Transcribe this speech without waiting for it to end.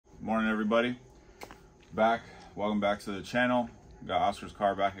Morning everybody, welcome back to the channel. Got Oscar's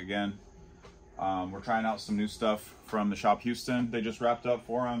car back again. We're trying out some new stuff from the shop Houston. They just wrapped up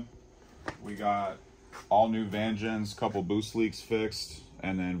for him. We got all new van gens, couple boost leaks fixed,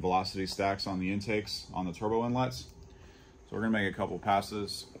 and then velocity stacks on the intakes on the turbo inlets. So we're gonna make a couple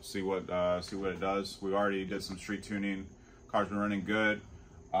passes, see what it does. We already did some street tuning. Car's been running good.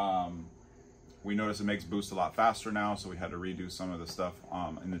 We noticed it makes boost a lot faster now, so we had to redo some of the stuff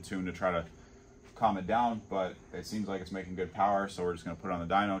in the tune to try to calm it down, but it seems like it's making good power, so we're just going to put it on the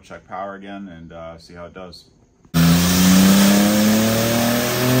dyno, check power again, and see how it does.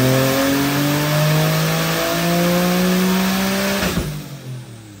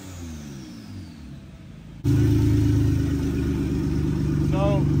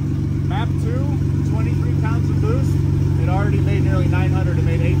 So, map 2, 23 pounds of boost. It already made nearly 900. It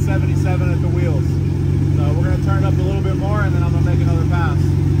made 877 at the wheels. So we're going to turn it up a little bit more, and then I'm going to make another pass.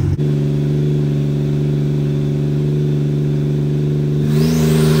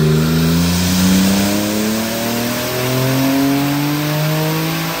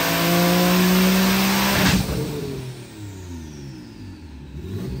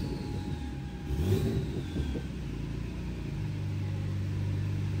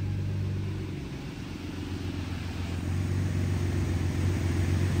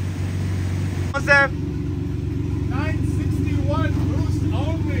 What's there? 961 boost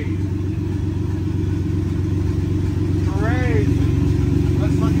only. Crazy.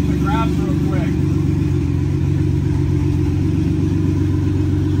 Let's look at the graphs real quick.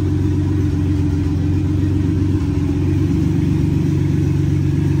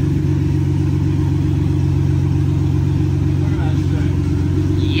 Look at that shit.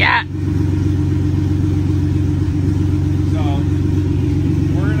 Yeah.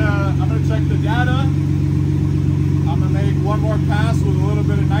 I'm gonna check the data. I'm gonna make one more pass with a little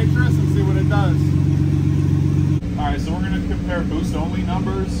bit of nitrous and see what it does. All right, so we're gonna compare boost only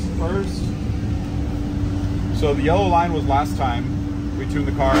numbers first. So the yellow line was last time we tuned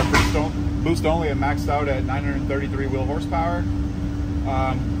the car. Boost only, it maxed out at 933 wheel horsepower.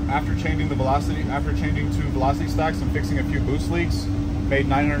 After changing to velocity stacks and fixing a few boost leaks, made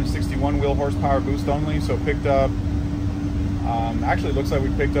 961 wheel horsepower boost only. So picked up. Actually, it looks like we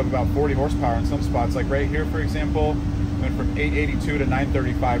picked up about 40 horsepower in some spots, like right here, for example, went from 882 to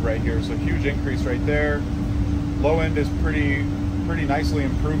 935 right here. So huge increase right there. Low end is pretty nicely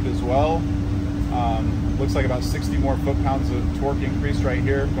improved as well. Looks like about 60 more foot-pounds of torque increase right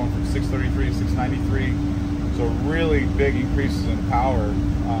here, going from 633 to 693. So really big increases in power.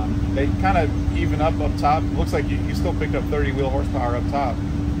 They kind of even up top. Looks like you still picked up 30 wheel horsepower up top.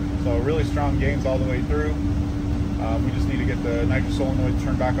 So really strong gains all the way through. We just need to get the nitrous solenoid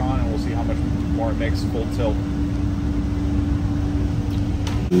turned back on, and we'll see how much more it makes full tilt.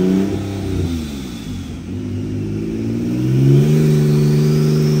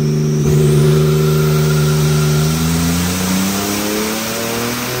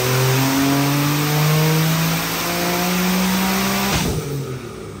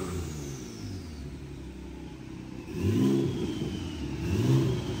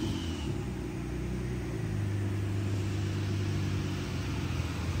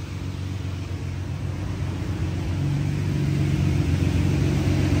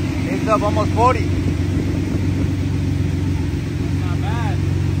 Up almost 40. Not bad.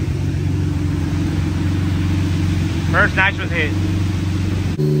 First nitrous hit.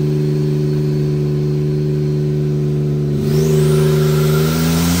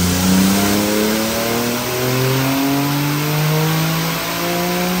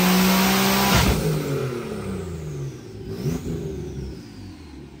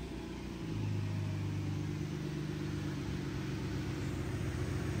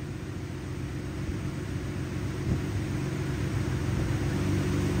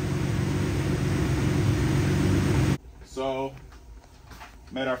 So,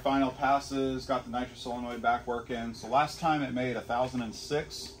 made our final passes, got the nitrous solenoid back working. So last time it made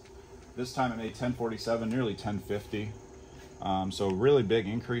 1006. This time it made 1047, nearly 1050. So really big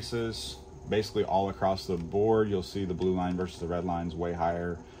increases, basically all across the board. You'll see the blue line versus the red line's way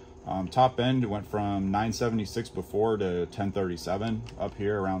higher. Top end went from 976 before to 1037 up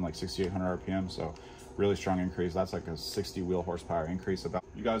here, around like 6,800 RPM. So really strong increase. That's like a 60 wheel horsepower increase.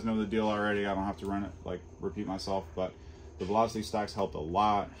 You guys know the deal already. I don't have to run it, like repeat myself, but the velocity stacks helped a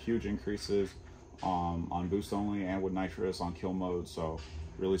lot. Huge increases on boost only and with nitrous on kill mode. So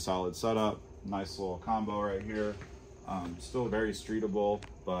really solid setup. Nice little combo right here. Still very streetable,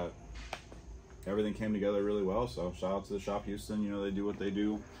 but everything came together really well. So shout out to the shop Houston. You know, they do what they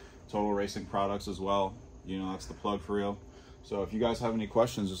do. Total Racing Products as well. You know, that's the plug for real. So if you guys have any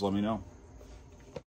questions, just let me know.